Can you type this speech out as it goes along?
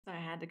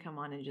had to come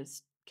on and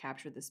just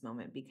capture this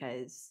moment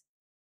because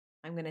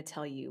I'm going to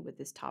tell you with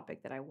this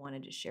topic that I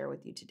wanted to share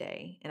with you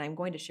today, and I'm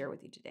going to share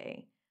with you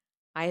today.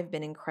 I have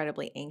been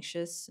incredibly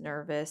anxious,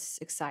 nervous,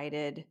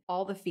 excited.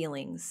 All the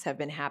feelings have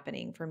been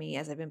happening for me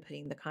as I've been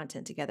putting the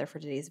content together for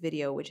today's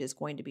video, which is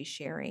going to be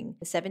sharing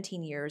the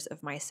 17 years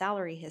of my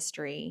salary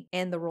history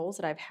and the roles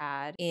that I've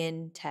had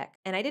in tech.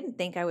 And I didn't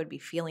think I would be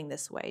feeling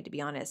this way, to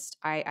be honest.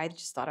 I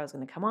just thought I was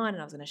going to come on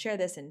and I was going to share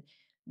this and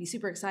be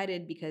super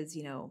excited because,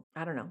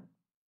 I don't know.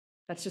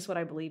 That's just what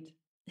I believed.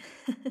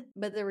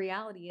 But the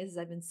reality is,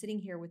 I've been sitting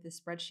here with this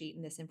spreadsheet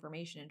and this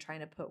information and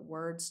trying to put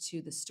words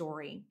to the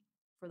story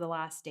for the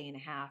last day and a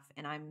half,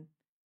 and I'm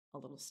a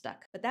little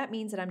stuck. But that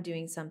means that I'm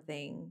doing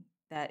something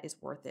that is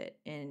worth it,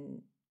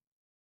 and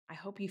I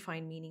hope you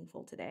find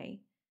meaningful today.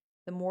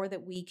 The more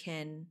that we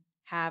can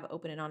have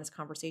open and honest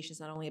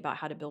conversations, not only about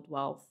how to build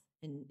wealth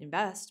and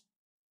invest,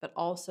 but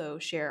also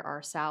share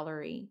our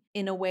salary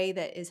in a way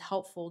that is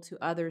helpful to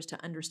others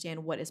to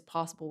understand what is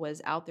possible, what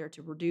is out there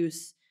to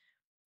reduce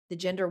the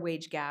gender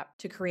wage gap,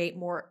 to create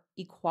more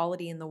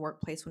equality in the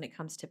workplace when it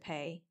comes to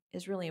pay,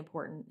 is really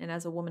important. And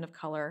as a woman of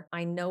color,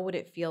 I know what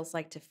it feels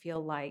like to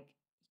feel like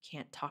you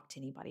can't talk to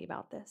anybody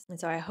about this. And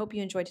so I hope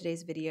you enjoyed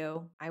today's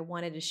video. I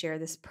wanted to share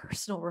this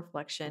personal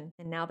reflection.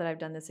 And now that I've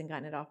done this and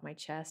gotten it off my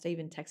chest, I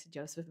even texted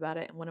Joseph about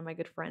it and one of my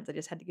good friends. I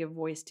just had to give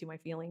voice to my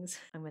feelings.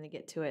 I'm going to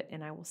get to it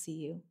and I will see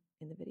you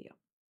in the video.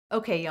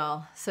 Okay,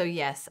 y'all. So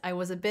yes, I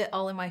was a bit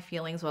all in my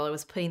feelings while I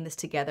was putting this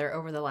together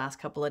over the last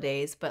couple of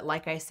days. But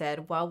like I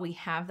said, while we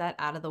have that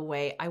out of the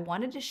way, I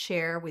wanted to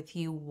share with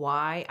you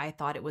why I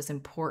thought it was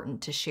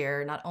important to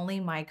share not only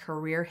my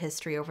career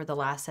history over the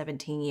last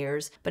 17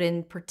 years, but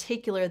in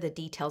particular, the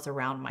details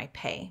around my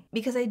pay.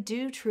 Because I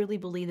do truly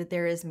believe that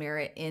there is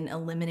merit in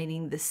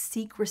eliminating the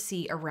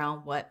secrecy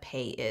around what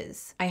pay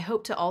is. I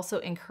hope to also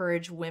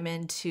encourage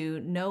women to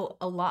know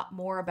a lot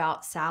more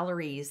about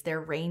salaries, their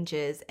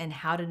ranges, and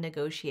how to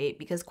negotiate,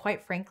 because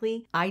quite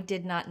frankly, I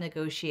did not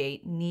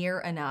negotiate near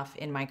enough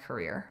in my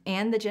career.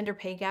 And the gender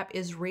pay gap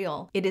is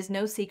real. It is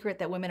no secret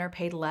that women are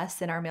paid less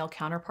than our male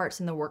counterparts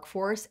in the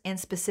workforce. And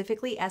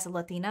specifically as a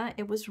Latina,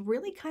 it was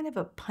really kind of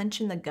a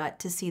punch in the gut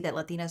to see that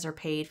Latinas are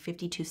paid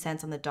 52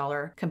 cents on the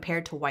dollar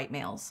compared to white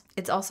males.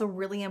 It's also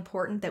really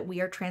important that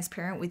we are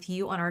transparent with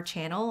you on our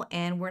channel.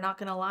 And we're not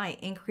gonna lie,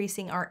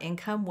 increasing our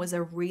income was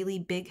a really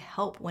big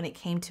help when it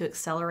came to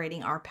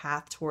accelerating our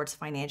path towards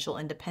financial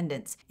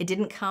independence. It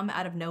didn't come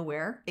out of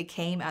nowhere. It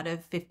came out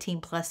of 15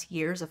 plus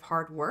years of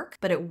hard work,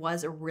 but it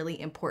was a really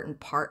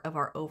important part of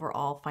our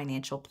overall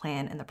financial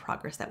plan and the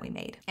progress that we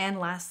made. And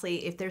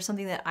lastly, if there's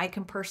something that I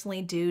can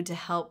personally do to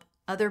help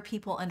other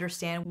people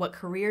understand what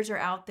careers are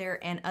out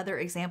there and other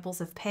examples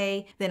of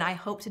pay, then I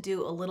hope to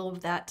do a little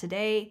of that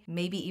today,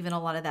 maybe even a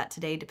lot of that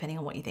today, depending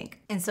on what you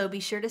think. And so be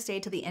sure to stay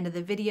to the end of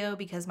the video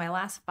because my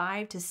last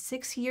 5 to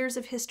 6 years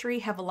of history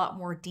have a lot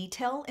more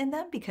detail in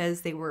them because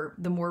they were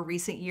the more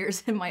recent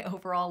years in my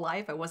overall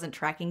life. I wasn't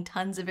tracking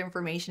tons of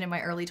information in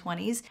my early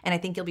 20s. And I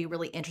think you'll be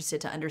really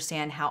interested to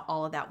understand how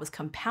all of that was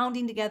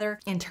compounding together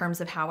in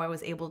terms of how I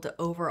was able to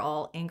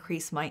overall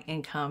increase my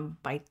income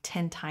by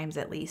 10 times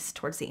at least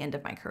towards the end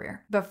of my career.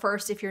 But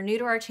first, if you're new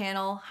to our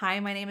channel, hi,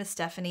 my name is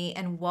Stefanie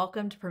and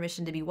welcome to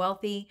Permission to Be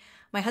Wealthy.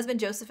 My husband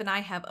Joseph and I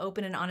have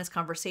open and honest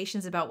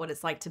conversations about what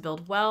it's like to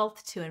build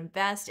wealth, to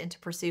invest, and to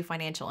pursue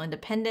financial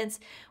independence.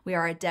 We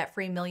are a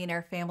debt-free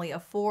millionaire family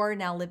of 4,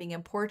 now living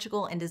in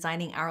Portugal and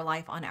designing our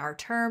life on our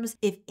terms.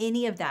 If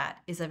any of that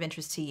is of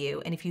interest to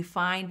you, and if you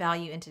find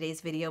value in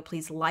today's video,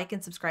 please like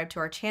and subscribe to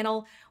our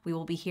channel. We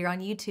will be here on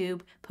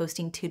YouTube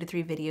posting 2 to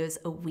 3 videos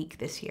a week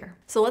this year.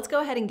 So let's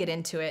go ahead and get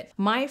into it.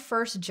 My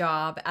first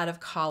job out of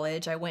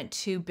college, I went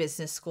to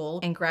business school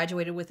and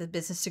graduated with a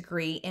business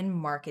degree in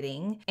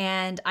marketing.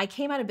 And I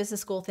came out of business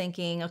school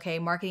thinking, okay,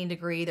 marketing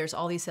degree, there's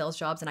all these sales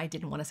jobs, and I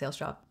didn't want a sales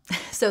job.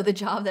 So the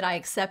job that I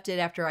accepted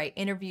after I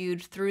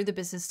interviewed through the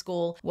business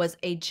school was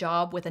a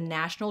job with a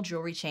national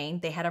jewelry chain.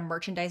 They had a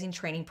merchandising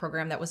training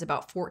program that was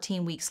about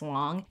 14 weeks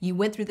long. You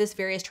went through this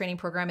various training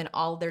program in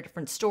all of their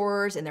different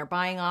stores, in their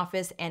buying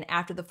office, and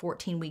after the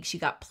 14 weeks, you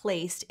got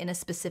placed in a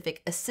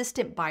specific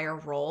assistant buyer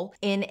role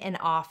in an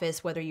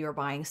office, whether you were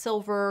buying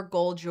silver,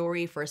 gold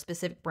jewelry for a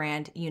specific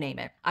brand, you name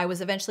it. I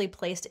was eventually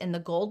placed in the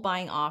gold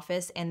buying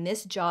office, and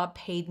this job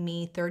paid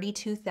me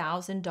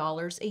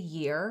 $32,000 a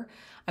year.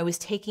 I was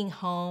taking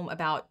home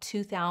about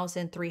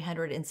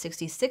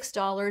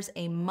 $2,366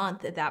 a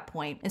month at that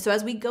point. And so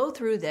as we go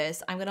through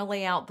this, I'm gonna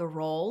lay out the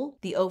role,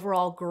 the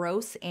overall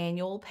gross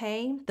annual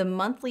pay, the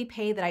monthly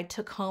pay that I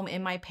took home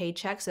in my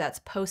paycheck, so that's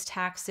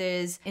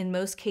post-taxes. In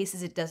most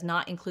cases, it does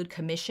not include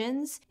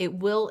commissions. It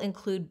will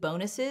include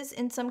bonuses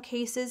in some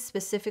cases,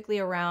 specifically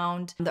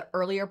around the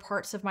earlier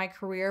parts of my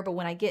career, but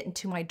when I get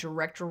into my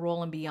director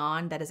role and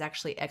beyond, that is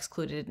actually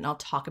excluded, and I'll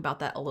talk about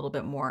that a little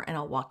bit more, and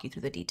I'll walk you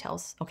through the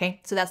details, okay?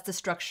 So that's the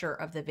structure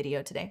of the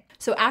video today.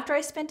 So after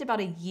I spent about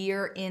a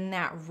year in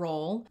that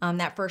role,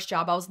 that first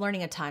job, I was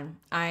learning a ton.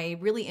 I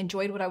really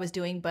enjoyed what I was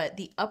doing, but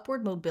the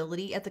upward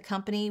mobility at the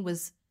company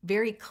was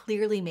very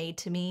clearly made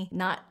to me,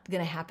 not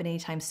gonna happen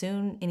anytime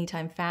soon,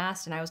 anytime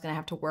fast, and I was gonna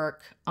have to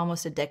work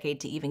almost a decade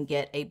to even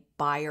get a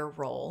buyer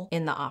role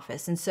in the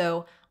office. And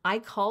so I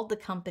called the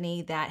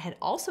company that had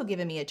also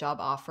given me a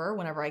job offer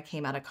whenever I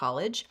came out of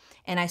college,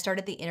 and I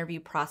started the interview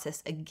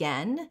process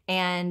again.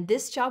 And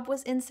this job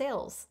was in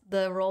sales,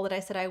 the role that I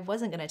said I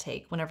wasn't gonna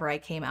take whenever I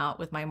came out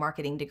with my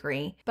marketing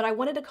degree. But I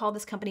wanted to call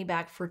this company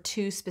back for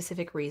two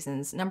specific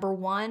reasons. Number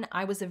one,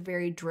 I was a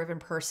very driven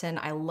person.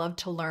 I loved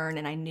to learn,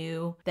 and I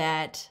knew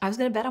that I was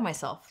gonna bet on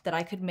myself, that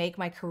I could make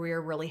my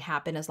career really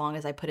happen as long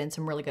as I put in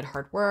some really good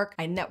hard work.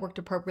 I networked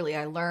appropriately,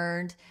 I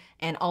learned,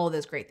 and all of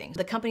those great things.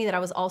 The company that I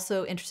was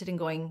also interested in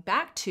going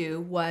back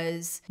to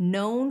was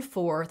known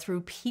for,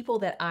 through people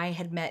that I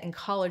had met in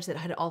college that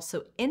had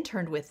also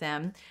interned with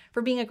them,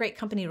 for being a great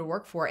company to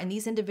work for. And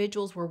these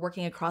individuals were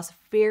working across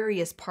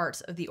various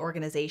parts of the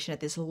organization at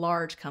this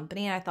large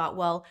company. And I thought,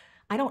 well,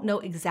 I don't know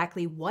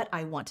exactly what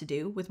I want to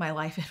do with my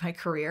life and my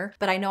career,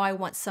 but I know I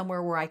want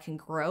somewhere where I can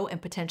grow and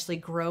potentially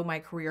grow my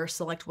career,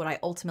 select what I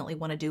ultimately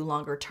want to do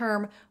longer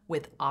term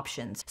with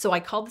options. So I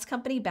called this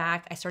company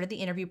back, I started the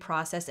interview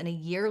process, and a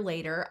year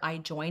later, I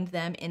joined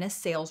them in a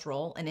sales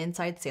role, an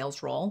inside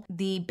sales role.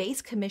 The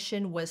base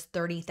commission was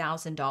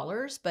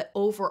 $30,000, but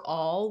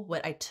overall,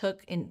 what I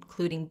took,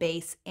 including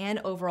base and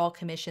overall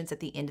commissions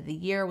at the end of the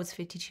year, was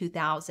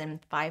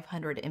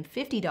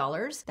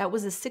 $52,550. That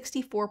was a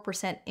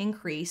 64%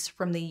 increase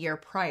from the year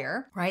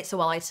prior, right? So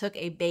while I took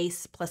a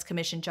base plus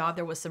commission job,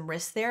 there was some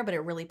risk there, but it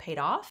really paid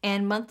off.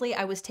 And monthly,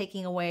 I was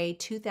taking away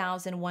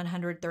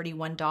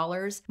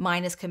 $2,131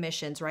 minus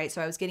commissions, right?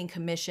 So I was getting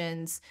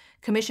commission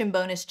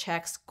bonus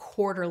checks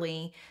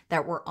quarterly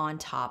that were on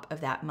top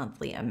of that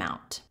monthly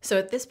amount. So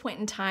at this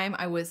point in time,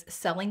 I was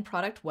selling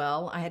product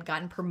well. I had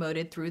gotten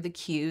promoted through the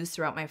queues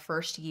throughout my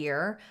first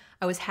year.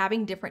 I was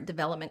having different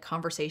development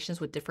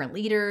conversations with different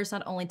leaders,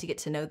 not only to get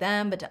to know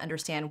them, but to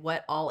understand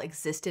what all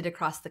existed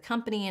across the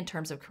company in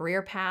terms of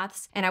career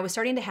paths. And I was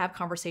starting to have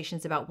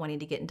conversations about wanting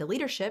to get into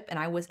leadership. And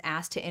I was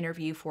asked to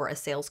interview for a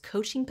sales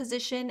coaching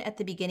position at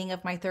the beginning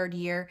of my third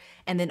year,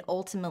 and then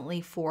ultimately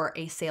for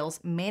a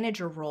sales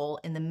manager role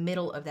in the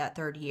middle of that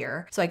third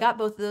year. So I got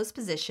both of those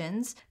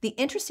positions. The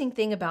interesting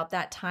thing about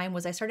that time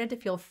was I started to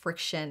feel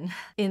friction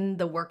in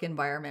the work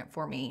environment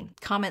for me.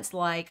 Comments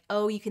like,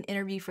 oh, you can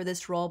interview for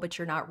this role, but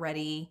you're not ready.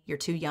 You're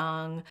too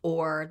young,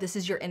 or this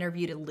is your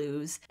interview to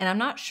lose. And I'm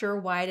not sure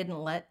why I didn't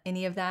let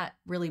any of that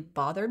really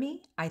bother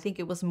me. I think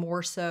it was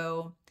more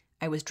so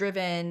I was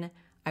driven,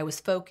 I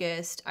was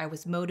focused, I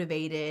was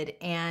motivated,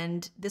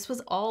 and this was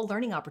all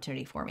learning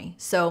opportunity for me.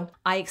 So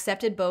I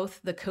accepted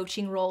both the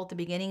coaching role at the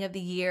beginning of the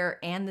year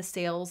and the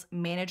sales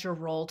manager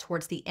role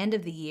towards the end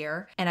of the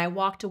year. And I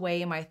walked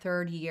away in my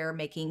third year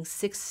making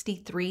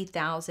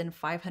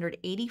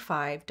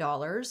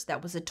 $63,585.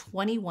 That was a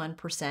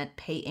 21%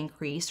 pay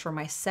increase from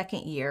my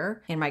second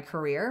year in my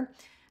career.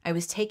 I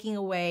was taking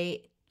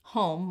away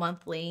home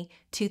monthly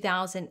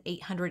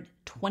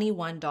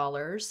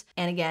 $2,821.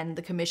 And again,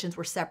 the commissions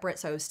were separate,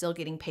 so I was still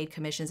getting paid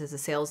commissions as a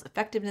sales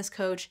effectiveness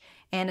coach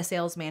and a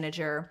sales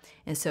manager.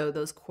 And so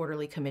those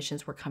quarterly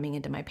commissions were coming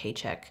into my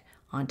paycheck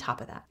on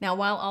top of that. Now,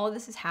 while all of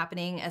this is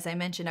happening, as I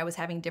mentioned, I was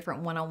having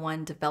different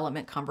one-on-one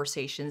development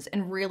conversations.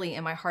 And really,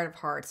 in my heart of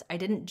hearts, I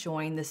didn't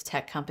join this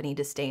tech company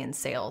to stay in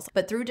sales.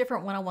 But through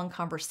different one-on-one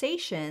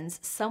conversations,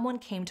 someone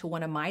came to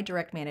one of my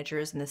direct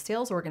managers in the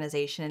sales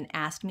organization and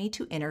asked me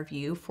to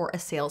interview for a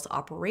sales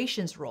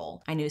operations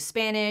role. I knew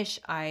Spanish,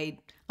 I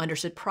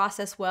understood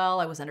process well.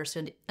 I was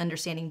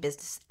understanding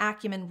business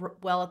acumen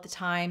well at the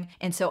time.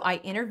 And so I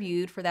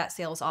interviewed for that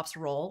sales ops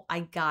role. I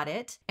got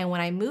it. And when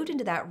I moved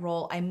into that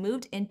role, I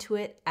moved into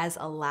it as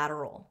a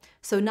lateral.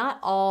 So not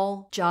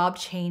all job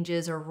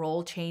changes or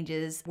role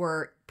changes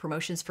were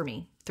promotions for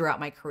me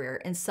throughout my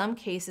career. In some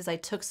cases, I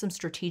took some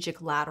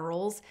strategic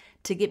laterals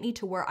to get me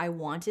to where I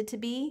wanted to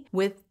be,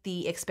 with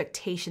the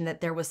expectation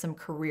that there was some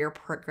career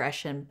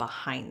progression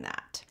behind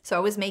that. So I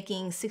was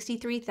making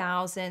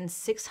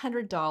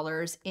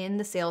 $63,600 in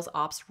the sales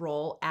ops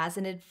role as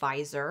an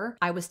advisor.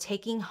 I was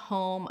taking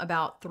home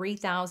about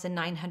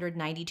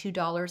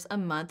 $3,992 a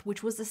month,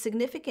 which was a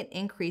significant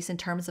increase in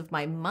terms of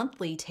my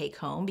monthly take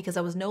home because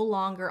I was no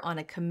longer on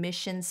a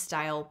commission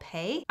style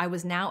pay. I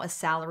was now a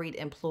salaried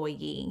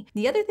employee.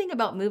 The other thing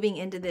about moving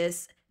into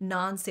this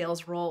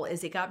non-sales role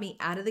is it got me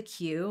out of the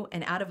queue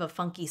and out of a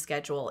funky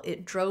schedule.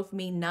 It drove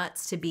me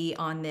nuts to be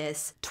on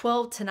this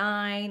 12 to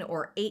 9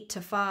 or 8 to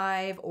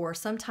 5 or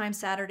sometimes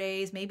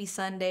Saturdays, maybe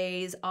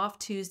Sundays, off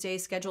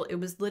Tuesdays schedule. It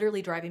was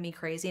literally driving me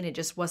crazy, and it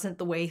just wasn't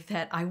the way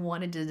that I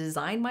wanted to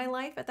design my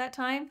life at that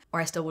time, or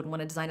I still wouldn't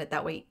want to design it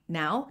that way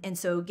now. And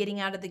so getting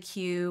out of the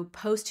queue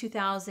post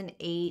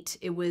 2008,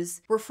 it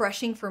was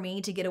refreshing for me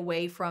to get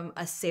away from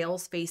a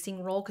sales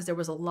facing role because there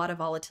was a lot of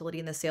volatility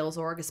in the sales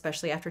org,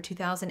 especially after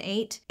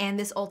 2008. And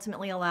this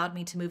ultimately allowed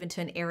me to move into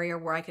an area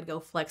where I could go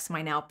flex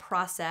my now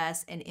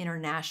process and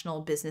international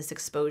business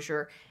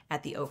exposure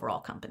at the overall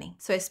company.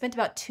 So I spent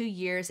about 2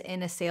 years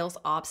in a sales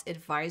ops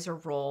advisor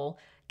role,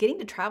 getting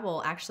to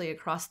travel actually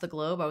across the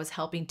globe. I was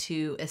helping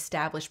to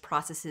establish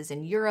processes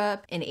in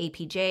Europe, in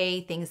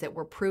APJ, things that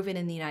were proven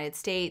in the United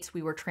States.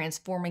 We were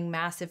transforming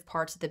massive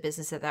parts of the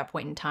business at that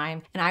point in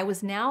time. And I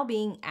was now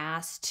being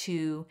asked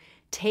to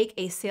take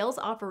a sales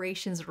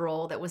operations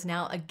role that was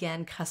now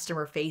again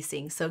customer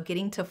facing. So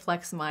getting to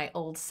flex my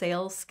old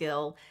sales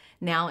skill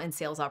now in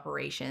sales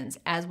operations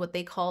as what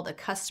they called a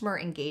customer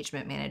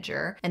engagement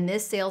manager. And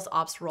this sales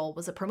ops role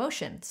was a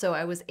promotion. So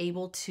I was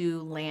able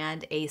to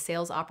land a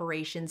sales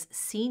operations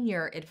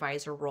senior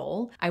advisor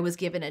role. I was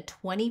given a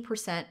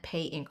 20%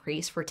 pay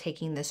increase for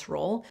taking this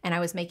role, and I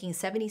was making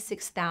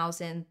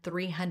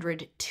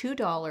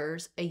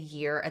 $76,302 a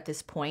year at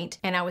this point,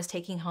 and I was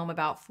taking home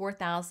about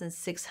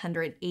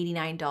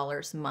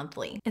 $4,689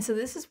 monthly. And so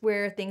this is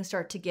where things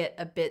start to get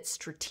a bit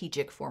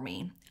strategic for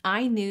me.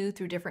 I knew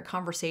through different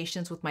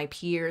conversations with my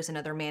peers and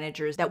other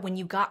managers that when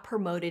you got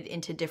promoted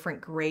into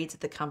different grades at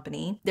the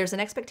company, there's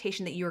an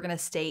expectation that you're going to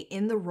stay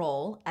in the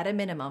role at a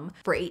minimum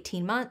for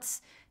 18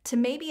 months to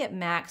maybe at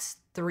max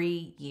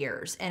 3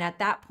 years. And at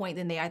that point,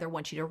 then they either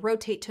want you to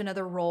rotate to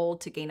another role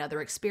to gain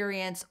other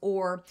experience,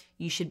 or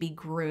you should be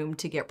groomed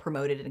to get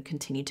promoted and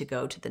continue to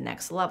go to the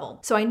next level.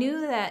 So I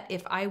knew that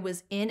if I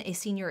was in a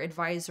senior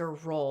advisor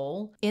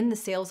role in the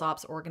sales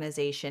ops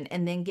organization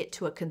and then get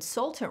to a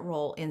consultant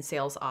role in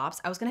sales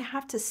ops, I was going to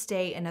have to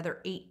stay another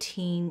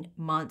 18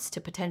 months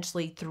to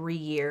potentially 3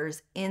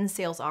 years in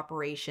sales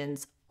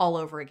operations all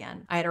over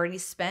again. I had already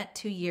spent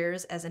 2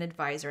 years as an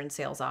advisor in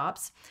sales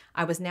ops.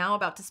 I was now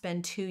about to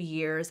spend 2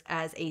 years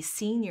as a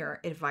senior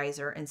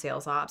advisor in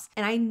sales ops.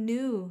 And I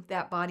knew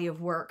that body of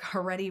work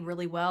already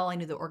really well. I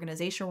knew the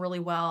organization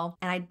really well,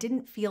 and I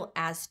didn't feel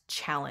as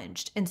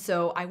challenged. And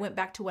so I went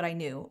back to what I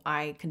knew.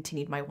 I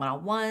continued my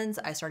one-on-ones.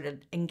 I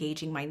started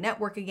engaging my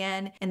network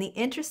again. And the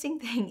interesting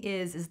thing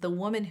is the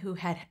woman who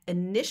had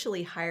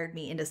initially hired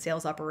me into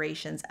sales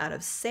operations out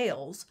of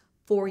sales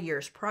 4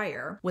 years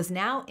prior was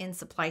now in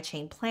supply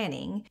chain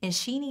planning, and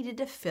she needed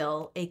to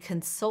fill a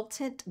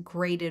consultant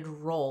graded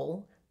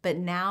role, but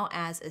now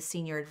as a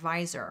senior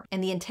advisor.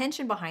 And the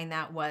intention behind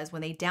that was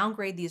when they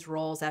downgrade these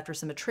roles after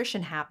some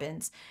attrition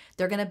happens,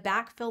 they're going to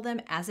backfill them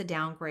as a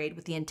downgrade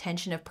with the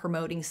intention of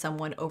promoting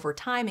someone over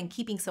time and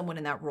keeping someone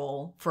in that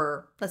role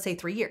for, let's say,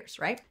 3 years,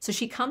 right? So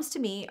she comes to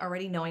me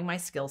already knowing my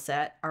skill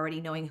set,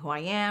 already knowing who I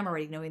am,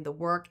 already knowing the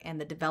work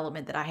and the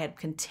development that I had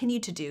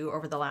continued to do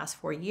over the last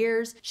 4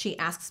 years. She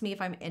asks me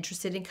if I'm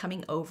interested in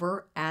coming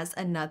over as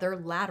another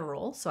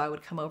lateral. So I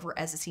would come over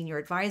as a senior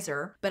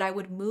advisor, but I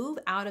would move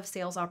out of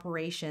sales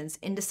operations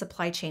into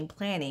supply chain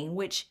planning,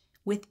 which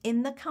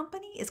within the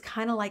company is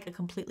kind of like a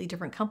completely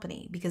different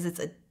company because it's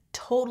a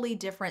totally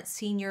different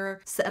senior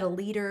set of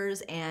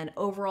leaders and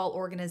overall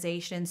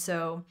organization.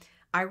 So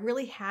I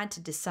really had to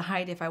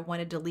decide if I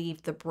wanted to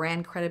leave the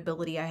brand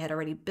credibility I had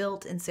already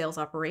built in sales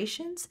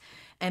operations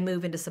and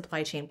move into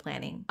supply chain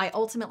planning. I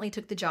ultimately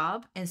took the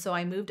job, and so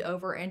I moved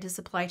over into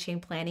supply chain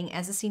planning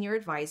as a senior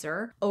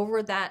advisor.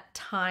 Over that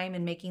time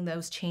and making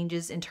those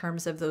changes in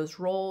terms of those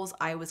roles,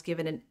 I was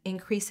given an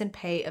increase in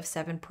pay of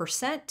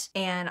 7%,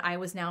 and I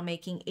was now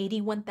making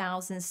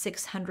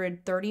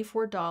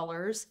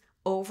 $81,634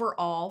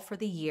 overall for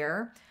the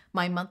year.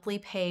 My monthly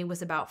pay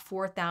was about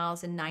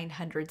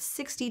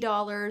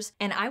 $4,960,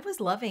 and I was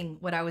loving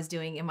what I was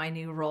doing in my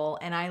new role,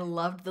 and I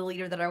loved the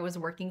leader that I was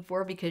working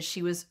for because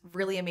she was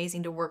really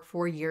amazing to work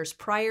for years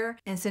prior.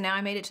 And so now I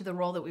made it to the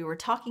role that we were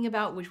talking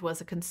about, which was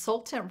a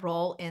consultant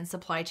role in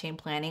supply chain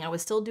planning. I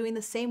was still doing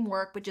the same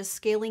work, but just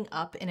scaling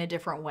up in a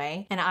different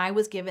way, and I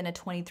was given a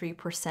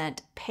 23%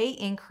 pay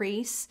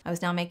increase. I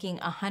was now making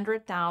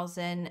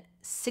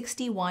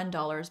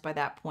 $100,061 by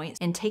that point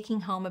and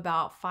taking home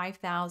about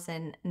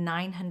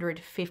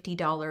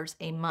 $5,950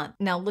 a month.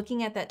 Now,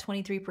 looking at that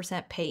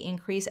 23% pay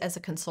increase as a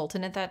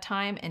consultant at that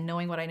time and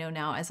knowing what I know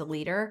now as a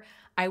leader,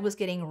 I was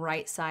getting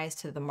right sized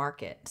to the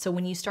market. So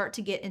when you start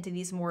to get into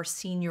these more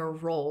senior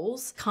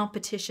roles,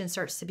 competition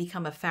starts to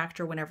become a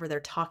factor whenever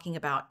they're talking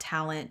about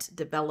talent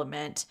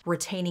development,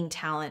 retaining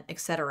talent,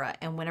 etc.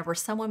 And whenever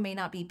someone may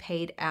not be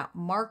paid at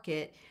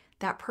market,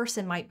 that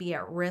person might be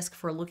at risk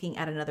for looking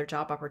at another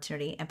job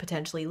opportunity and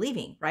potentially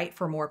leaving, right,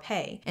 for more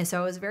pay. And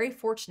so I was very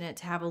fortunate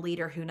to have a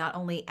leader who not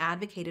only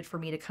advocated for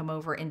me to come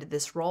over into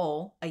this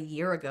role a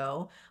year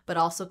ago, but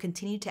also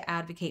continued to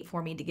advocate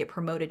for me to get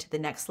promoted to the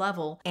next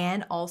level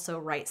and also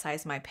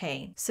right-size my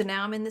pay. So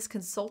now I'm in this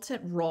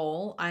consultant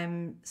role.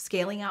 I'm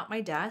scaling out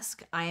my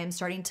desk. I am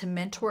starting to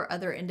mentor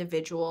other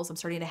individuals. I'm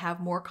starting to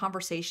have more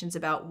conversations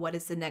about what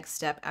is the next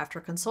step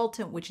after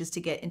consultant, which is to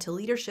get into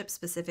leadership,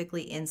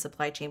 specifically in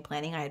supply chain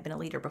planning. I had been a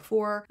leader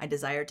before. I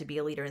desired to be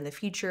a leader in the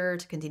future,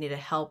 to continue to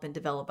help and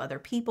develop other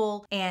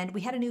people. And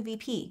we had a new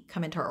VP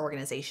come into our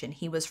organization.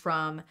 He was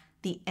from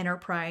the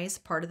enterprise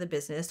part of the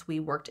business. We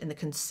worked in the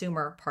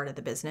consumer part of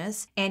the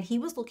business. And he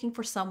was looking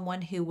for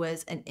someone who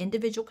was an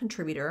individual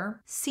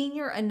contributor,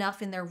 senior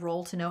enough in their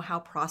role to know how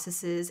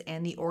processes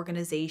and the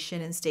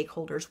organization and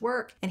stakeholders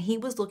work. And he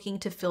was looking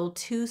to fill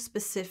 2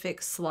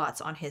 specific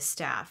slots on his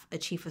staff, a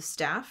chief of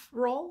staff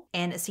role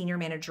and a senior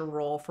manager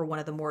role for one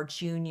of the more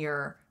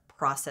junior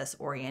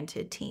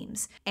process-oriented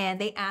teams.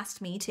 And they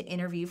asked me to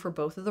interview for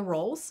both of the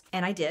roles,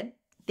 and I did,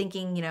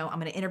 thinking, I'm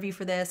going to interview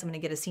for this. I'm going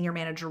to get a senior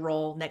manager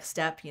role, next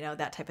step,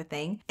 that type of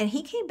thing. And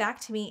he came back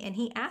to me and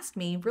he asked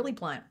me really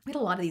blunt. We had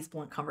a lot of these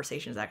blunt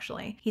conversations,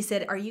 actually. He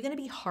said, "Are you going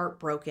to be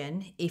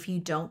heartbroken if you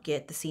don't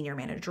get the senior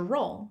manager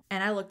role?"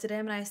 And I looked at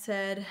him and I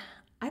said,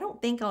 "I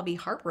don't think I'll be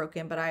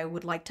heartbroken, but I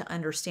would like to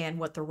understand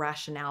what the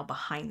rationale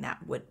behind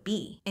that would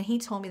be." And he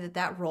told me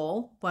that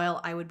role, while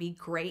I would be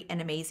great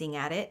and amazing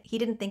at it, he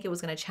didn't think it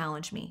was going to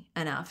challenge me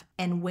enough.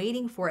 And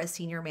waiting for a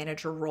senior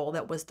manager role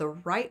that was the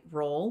right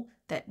role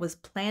that was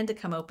planned to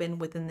come open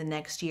within the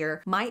next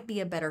year might be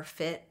a better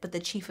fit, but the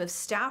chief of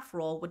staff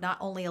role would not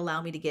only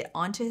allow me to get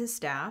onto his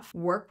staff,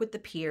 work with the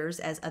peers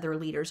as other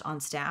leaders on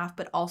staff,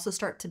 but also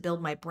start to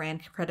build my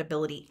brand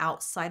credibility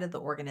outside of the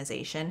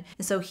organization.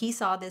 And so he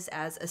saw this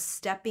as a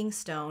stepping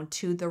stone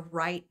to the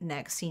right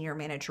next senior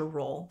manager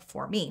role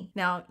for me.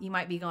 Now, you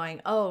might be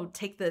going, "Oh,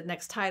 take the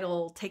next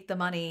title, take the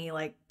money,"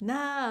 like,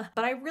 nah.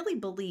 But I really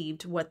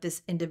believed what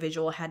this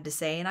individual had to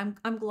say, and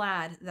I'm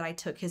glad that I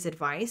took his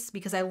advice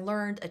because I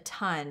learned a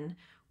ton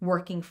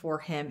working for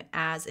him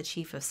as a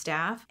chief of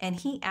staff. And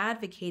he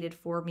advocated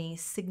for me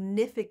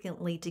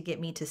significantly to get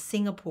me to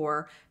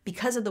Singapore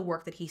because of the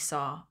work that he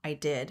saw I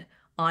did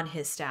on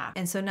his staff.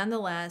 And so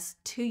nonetheless,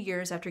 2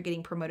 years after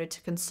getting promoted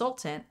to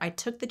consultant, I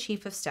took the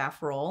chief of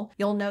staff role.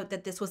 You'll note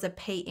that this was a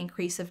pay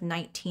increase of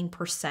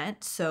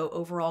 19%. So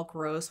overall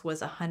gross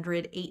was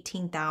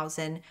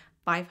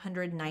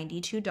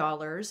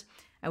 $118,592.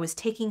 I was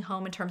taking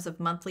home in terms of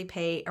monthly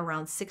pay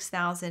around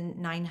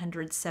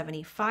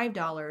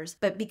 $6,975.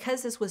 But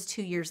because this was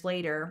 2 years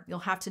later, you'll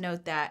have to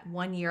note that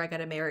 1 year I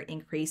got a merit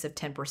increase of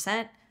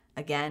 10%.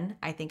 Again,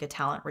 I think a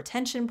talent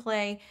retention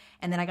play.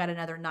 And then I got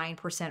another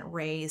 9%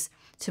 raise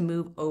to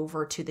move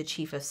over to the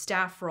chief of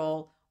staff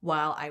role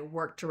while I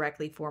worked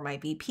directly for my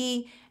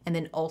VP and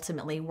then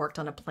ultimately worked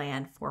on a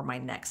plan for my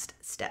next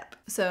step.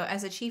 So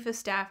as a chief of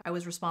staff, I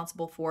was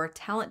responsible for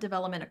talent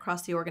development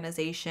across the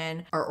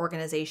organization, our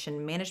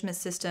organization management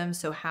system,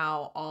 so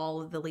how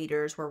all of the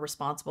leaders were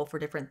responsible for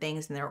different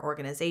things in their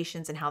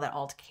organizations and how that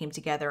all came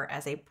together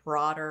as a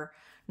broader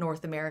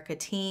North America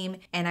team.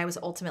 And I was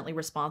ultimately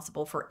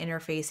responsible for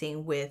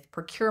interfacing with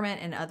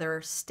procurement and other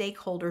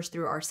stakeholders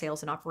through our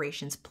sales and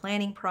operations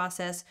planning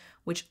process,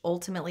 which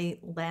ultimately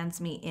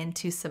lands me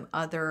into some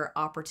other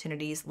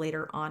opportunities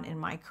later on in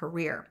my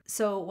career.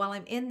 So while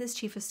I'm in this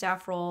chief of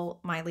staff role,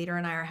 my leader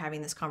and I are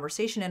having this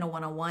conversation in a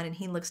one-on-one, and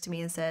he looks to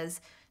me and says,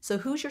 "So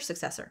who's your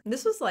successor?" And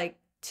this was like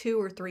 2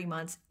 or 3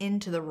 months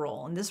into the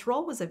role. And this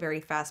role was a very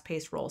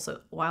fast-paced role.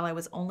 So while I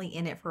was only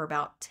in it for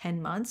about 10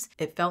 months,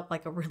 it felt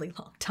like a really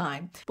long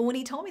time. But when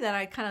he told me that,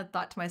 I kind of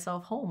thought to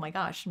myself, "Oh my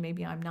gosh,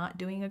 maybe I'm not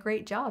doing a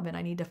great job and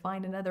I need to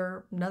find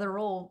another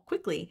role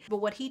quickly." But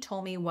what he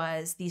told me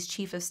was these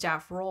chief of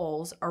staff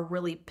roles are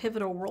really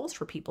pivotal roles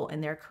for people in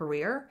their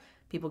career.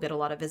 People get a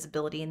lot of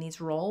visibility in these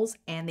roles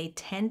and they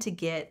tend to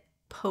get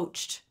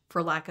poached,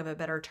 for lack of a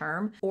better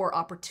term, or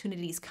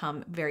opportunities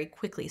come very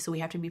quickly. So we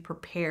have to be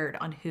prepared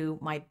on who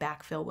my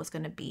backfill was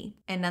going to be.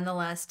 And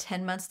nonetheless,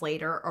 10 months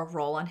later, a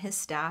role on his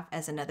staff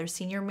as another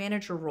senior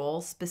manager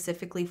role,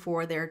 specifically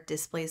for their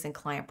displays and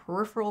client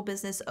peripheral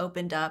business,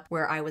 opened up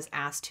where I was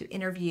asked to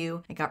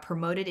interview. I got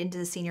promoted into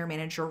the senior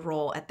manager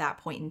role at that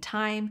point in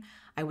time.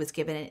 I was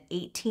given an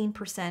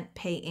 18%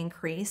 pay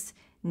increase,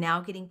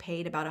 now getting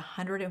paid about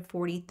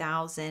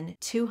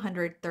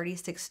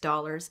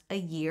 $140,236 a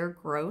year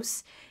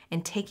gross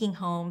and taking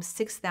home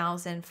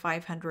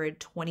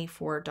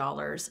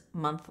 $6,524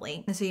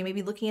 monthly. And so you may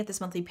be looking at this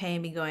monthly pay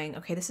and be going,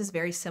 okay, this is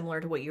very similar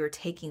to what you're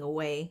taking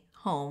away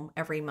home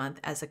every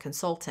month as a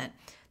consultant.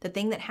 The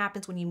thing that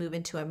happens when you move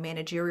into a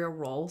managerial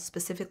role,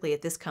 specifically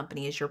at this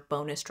company, is your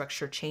bonus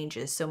structure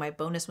changes. So my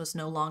bonus was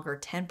no longer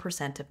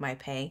 10% of my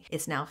pay.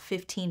 It's now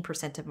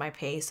 15% of my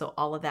pay. So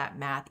all of that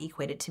math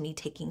equated to me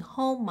taking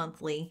home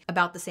monthly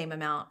about the same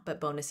amount, but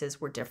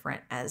bonuses were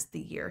different as the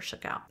year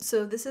shook out.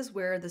 So this is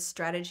where the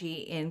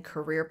strategy in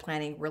career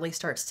planning really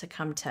starts to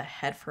come to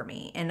head for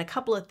me. And a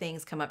couple of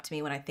things come up to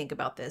me when I think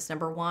about this.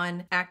 Number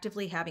one,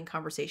 actively having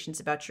conversations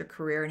about your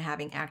career and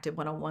having active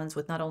one-on-ones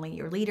with not only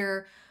your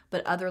leader,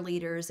 but other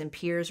leaders and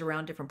peers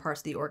around different parts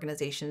of the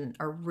organization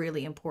are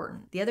really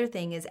important. The other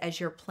thing is,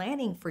 as you're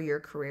planning for your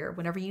career,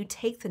 whenever you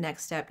take the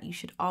next step, you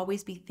should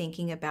always be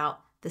thinking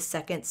about the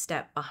second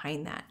step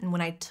behind that. And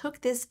when I took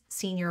this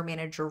senior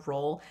manager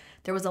role,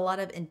 there was a lot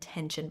of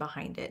intention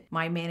behind it.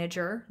 My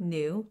manager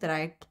knew that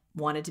I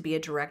wanted to be a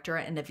director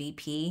and a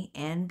VP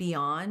and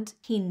beyond.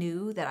 He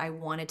knew that I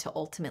wanted to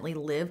ultimately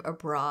live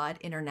abroad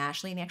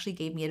internationally, and he actually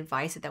gave me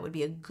advice that that would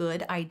be a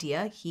good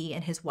idea. He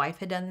and his wife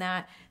had done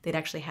that. They'd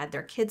actually had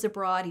their kids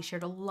abroad. He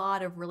shared a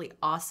lot of really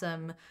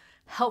awesome,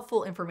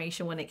 helpful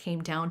information when it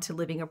came down to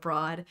living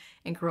abroad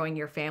and growing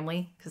your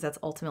family, because that's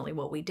ultimately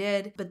what we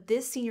did. But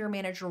this senior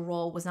manager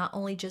role was not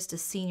only just a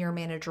senior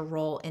manager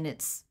role in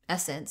its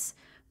essence,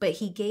 but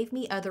he gave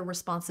me other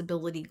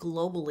responsibility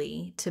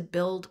globally to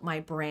build my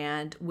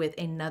brand with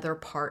another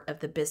part of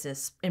the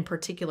business, in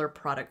particular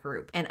product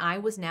group. And I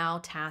was now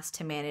tasked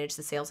to manage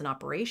the sales and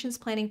operations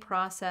planning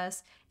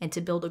process and to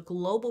build a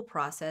global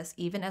process,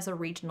 even as a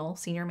regional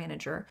senior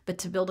manager, but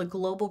to build a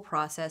global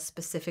process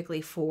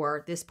specifically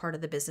for this part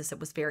of the business that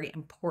was very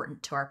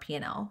important to our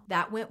P&L.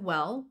 That went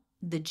well.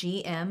 The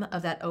GM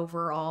of that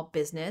overall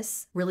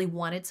business really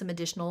wanted some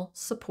additional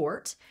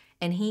support,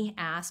 and he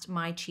asked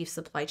my chief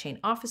supply chain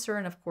officer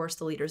and, of course,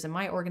 the leaders in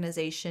my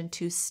organization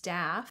to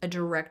staff a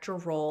director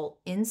role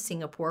in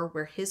Singapore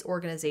where his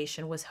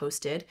organization was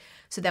hosted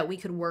so that we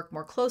could work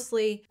more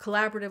closely,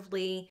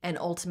 collaboratively, and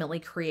ultimately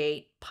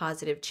create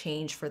positive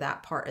change for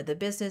that part of the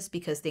business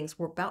because things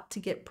were about to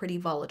get pretty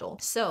volatile.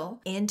 So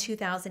in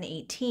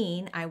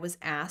 2018, I was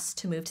asked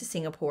to move to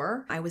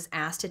Singapore. I was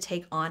asked to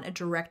take on a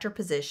director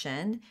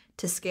position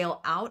to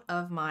scale out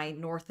of my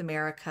North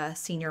America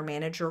senior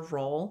manager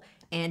role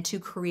and to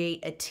create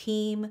a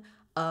team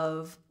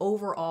of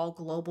overall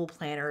global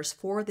planners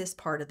for this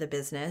part of the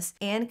business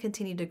and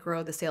continue to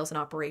grow the sales and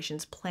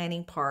operations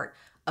planning part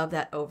of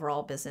that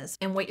overall business.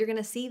 And what you're going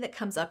to see that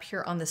comes up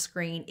here on the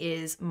screen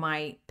is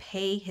my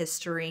pay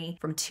history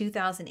from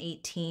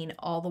 2018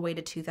 all the way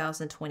to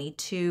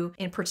 2022,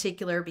 in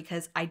particular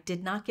because I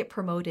did not get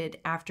promoted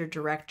after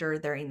director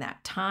during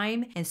that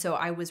time. And so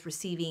I was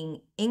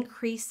receiving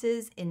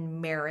increases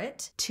in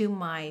merit to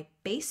my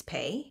base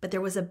pay, but there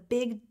was a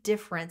big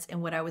difference in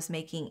what I was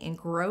making in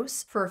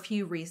gross for a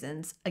few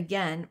reasons.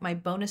 Again, my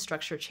bonus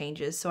structure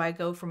changes. So I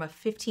go from a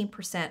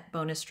 15%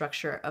 bonus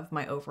structure of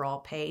my overall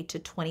pay to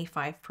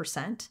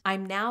 25%.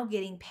 I'm now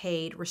getting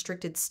paid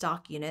restricted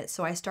stock units.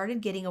 So I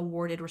started getting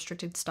awarded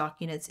restricted stock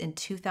units in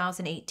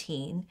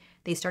 2018.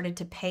 They started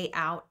to pay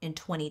out in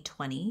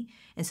 2020.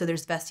 And so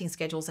there's vesting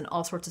schedules and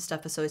all sorts of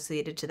stuff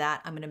associated to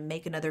that. I'm going to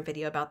make another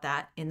video about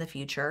that in the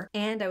future.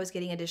 And I was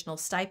getting additional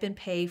stipend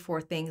pay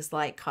for things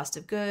like cost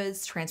of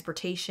goods,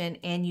 transportation,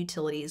 and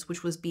utilities,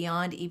 which was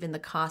beyond even the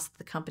cost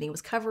the company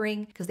was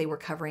covering because they were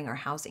covering our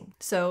housing.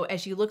 So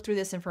as you look through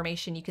this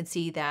information, you can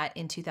see that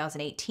in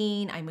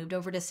 2018, I moved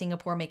over to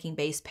Singapore making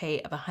base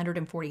pay of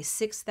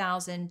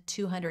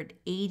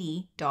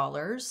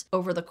 $146,280.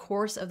 Over the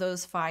course of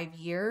those 5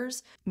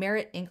 years,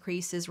 merit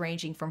increases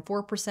ranging from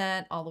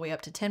 4% all the way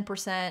up to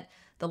 10%,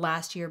 the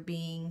last year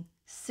being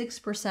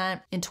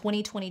 6%. In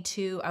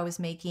 2022, I was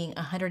making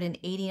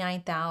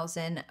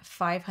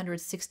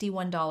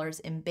 $189,561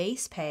 in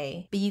base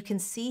pay, but you can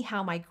see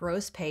how my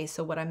gross pay,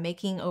 so what I'm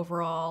making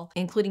overall,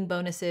 including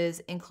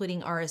bonuses,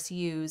 including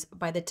RSUs,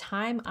 by the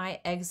time I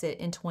exit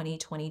in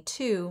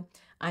 2022,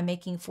 I'm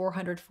making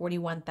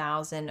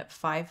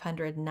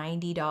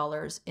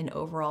 $441,590 in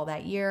overall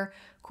that year.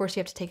 Of course,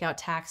 you have to take out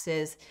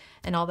taxes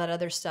and all that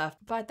other stuff,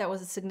 but that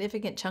was a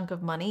significant chunk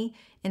of money.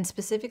 And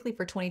specifically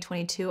for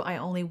 2022, I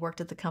only worked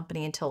at the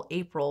company until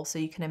April. So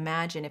you can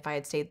imagine if I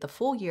had stayed the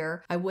full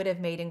year, I would have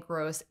made in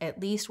gross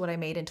at least what I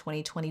made in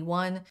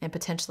 2021 and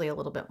potentially a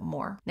little bit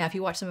more. Now, if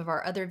you watch some of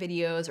our other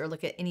videos or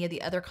look at any of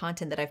the other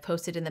content that I've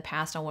posted in the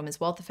past on Women's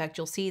Wealth Effect,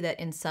 you'll see that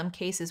in some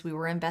cases we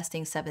were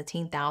investing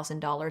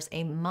 $17,000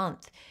 a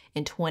month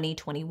in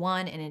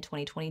 2021 and in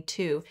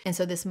 2022. And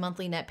so this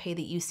monthly net pay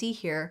that you see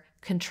here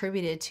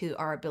contributed to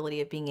our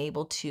ability of being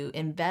able to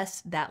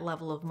invest that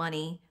level of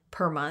money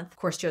per month. Of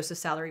course,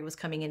 Joseph's salary was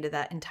coming into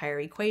that entire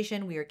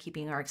equation. We are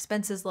keeping our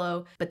expenses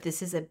low, but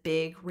this is a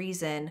big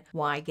reason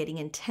why getting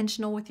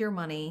intentional with your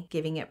money,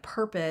 giving it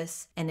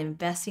purpose, and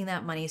investing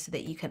that money so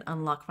that you can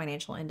unlock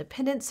financial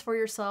independence for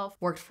yourself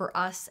worked for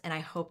us, and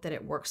I hope that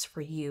it works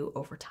for you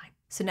over time.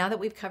 So now that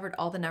we've covered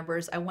all the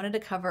numbers, I wanted to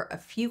cover a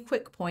few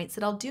quick points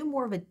that I'll do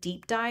more of a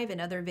deep dive in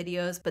other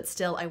videos, but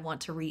still I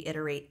want to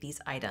reiterate these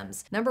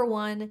items. Number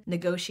one,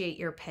 negotiate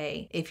your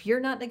pay. If you're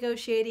not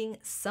negotiating,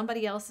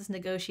 somebody else is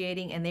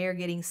negotiating and they are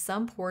getting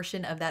some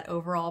portion of that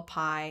overall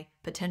pie,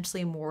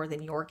 potentially more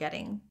than you're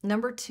getting.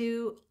 Number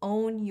two,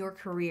 own your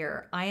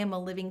career. I am a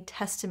living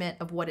testament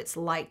of what it's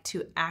like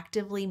to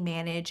actively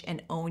manage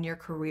and own your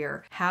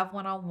career. Have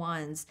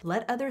one-on-ones.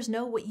 Let others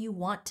know what you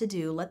want to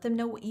do. Let them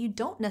know what you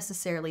don't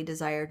necessarily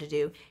desire to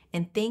do.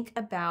 And think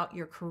about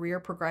your career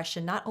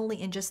progression, not only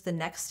in just the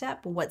next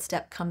step, but what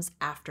step comes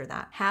after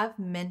that. Have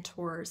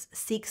mentors,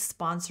 seek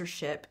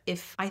sponsorship.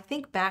 If I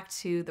think back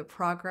to the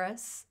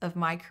progress of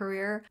my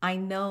career, I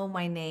know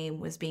my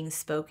name was being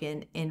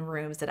spoken in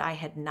rooms that I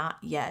had not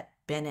yet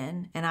been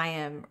in. And I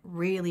am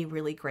really,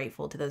 really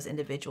grateful to those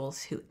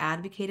individuals who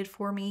advocated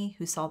for me,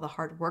 who saw the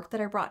hard work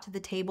that I brought to the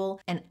table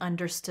and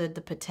understood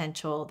the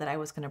potential that I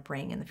was going to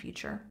bring in the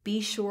future.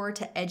 Be sure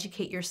to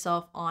educate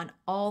yourself on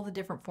all the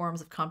different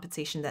forms of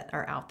compensation that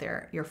are out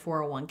there. Your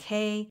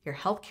 401k, your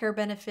healthcare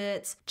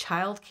benefits,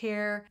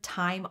 childcare,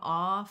 time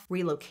off,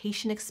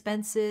 relocation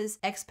expenses,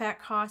 expat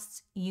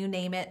costs, you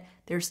name it.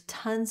 There's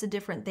tons of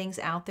different things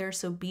out there.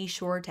 So be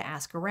sure to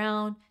ask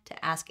around,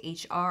 to ask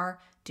HR,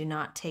 Do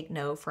not take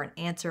no for an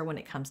answer when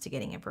it comes to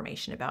getting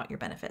information about your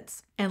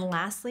benefits. And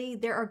lastly,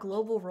 there are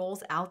global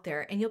roles out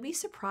there, and you'll be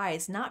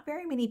surprised, not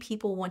very many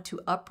people want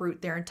to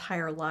uproot their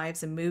entire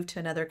lives and move to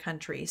another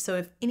country. So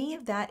if any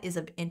of that is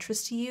of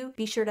interest to you,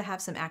 be sure to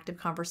have some active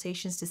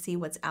conversations to see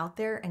what's out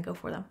there and go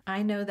for them.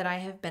 I know that I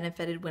have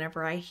benefited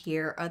whenever I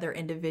hear other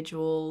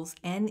individuals,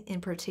 and in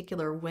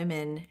particular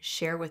women,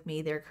 share with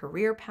me their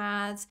career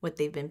paths, what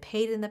they've been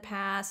paid in the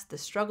past, the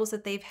struggles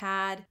that they've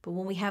had. But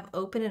when we have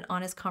open and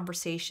honest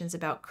conversations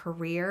about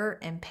career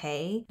and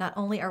pay, not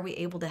only are we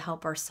able to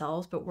help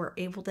ourselves, but we're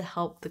able to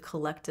help the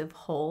collective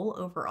whole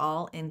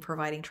overall in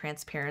providing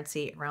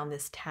transparency around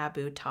this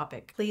taboo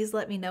topic. Please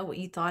let me know what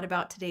you thought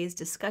about today's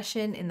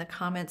discussion in the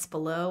comments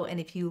below. And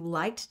if you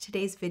liked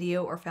today's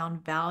video or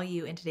found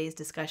value in today's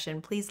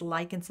discussion, please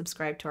like and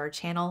subscribe to our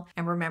channel.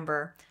 And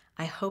remember,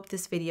 I hope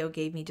this video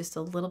gave me just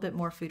a little bit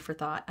more food for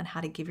thought on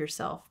how to give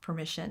yourself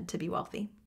permission to be wealthy.